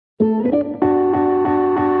Assalamualaikum.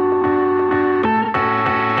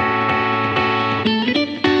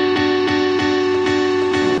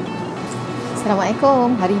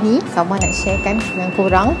 Hari ni Sama nak sharekan dengan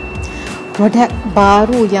korang produk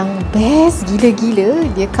baru yang best gila-gila.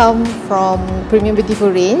 Dia come from Premium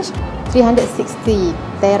Beautiful Range 360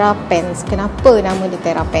 Thera Pens. Kenapa nama dia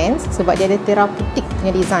Thera Pens? Sebab dia ada therapeutic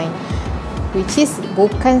punya design, which is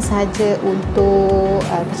bukan saja untuk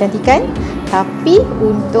kecantikan, tapi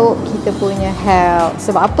untuk kita punya health.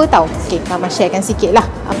 Sebab apa tahu? Okay, Mama sharekan sikit lah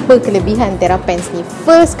apa kelebihan Thera Pens ni.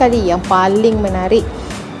 First kali, yang paling menarik,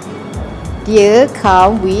 dia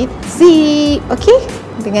come with zip. Okay,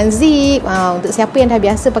 dengan zip. Untuk siapa yang dah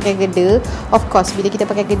biasa pakai Girdle, of course bila kita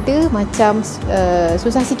pakai Girdle macam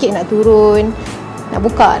susah sikit nak turun, nak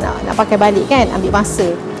buka, nak pakai balik kan, ambil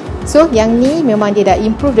masa. So yang ni memang dia dah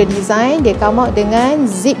improve the design. Dia come out dengan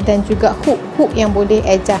zip dan juga hook yang boleh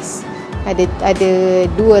adjust. Ada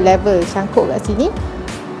dua level cangkuk kat sini,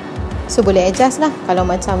 so boleh adjust lah. Kalau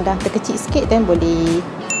macam dah terkecil sikit, dan boleh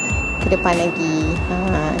ke depan lagi.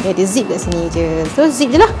 Dia ada zip kat sini je. So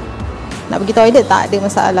zip je lah. Nak pergi toilet tak ada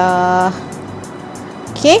masalah.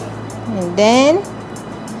 Okay, and then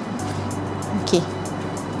okay,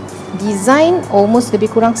 design almost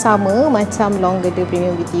lebih kurang sama macam long Girdle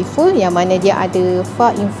Premium Beautiful, yang mana dia ada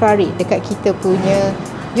far infrared dekat kita punya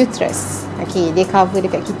uterus. Okay, dia cover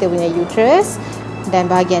dekat kita punya uterus. Dan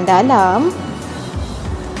bahagian dalam,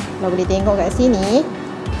 kalau boleh tengok kat sini,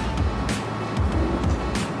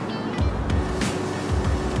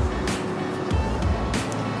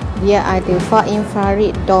 dia ada far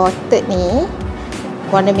infrared dotted ni,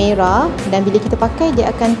 warna merah. Dan bila kita pakai, dia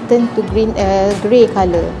akan turn to grey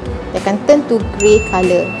color. Dia akan turn to grey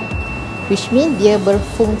color, which mean dia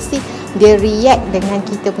berfungsi, dia react dengan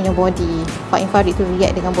kita punya body. Far infrared tu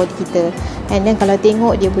react dengan body kita. And then kalau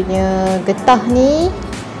tengok dia punya getah ni,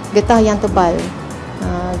 getah yang tebal.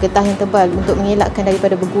 Getah yang tebal untuk mengelakkan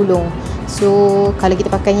daripada bergulung. So kalau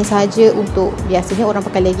kita pakai ni saja untuk, biasanya orang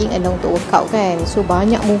pakai legging adalah untuk workout kan, so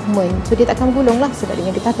banyak movement, so dia takkan bergulung lah sebab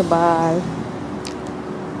dengan getah tebal.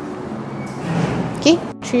 Okay,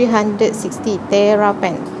 360 Thera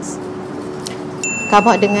Pens come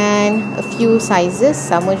out dengan a few sizes,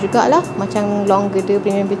 sama jugalah macam long Girdle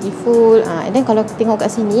Premium Beautiful. And then kalau tengok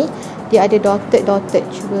kat sini, dia ada dotted.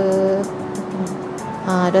 Cuba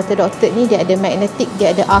dotted ni, dia ada magnetic,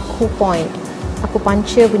 dia ada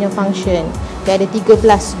Akupuntur punya function. Dia ada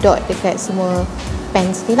 13 dot dekat semua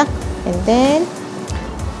pens ni lah. And then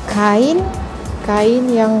kain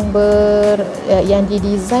yang yang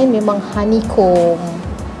didesign memang honeycomb.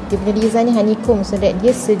 Dia punya design ni honeycomb, so that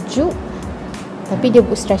dia sejuk tapi dia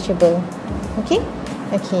stretchable. Okay.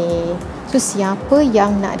 So siapa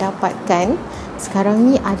yang nak dapatkan,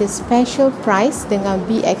 sekarang ni ada special price dengan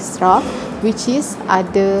B Extra, which is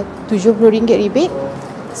ada RM70 rebate,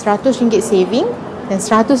 RM100 saving, dan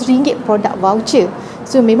RM100 produk voucher.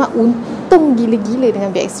 So memang untung gila-gila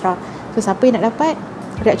dengan B Extra. So siapa yang nak dapat,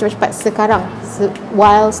 grab cepat-cepat sekarang,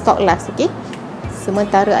 while stock last. Okay,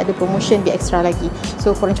 sementara ada promotion B Extra lagi,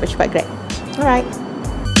 so korang cepat-cepat grab. Alright.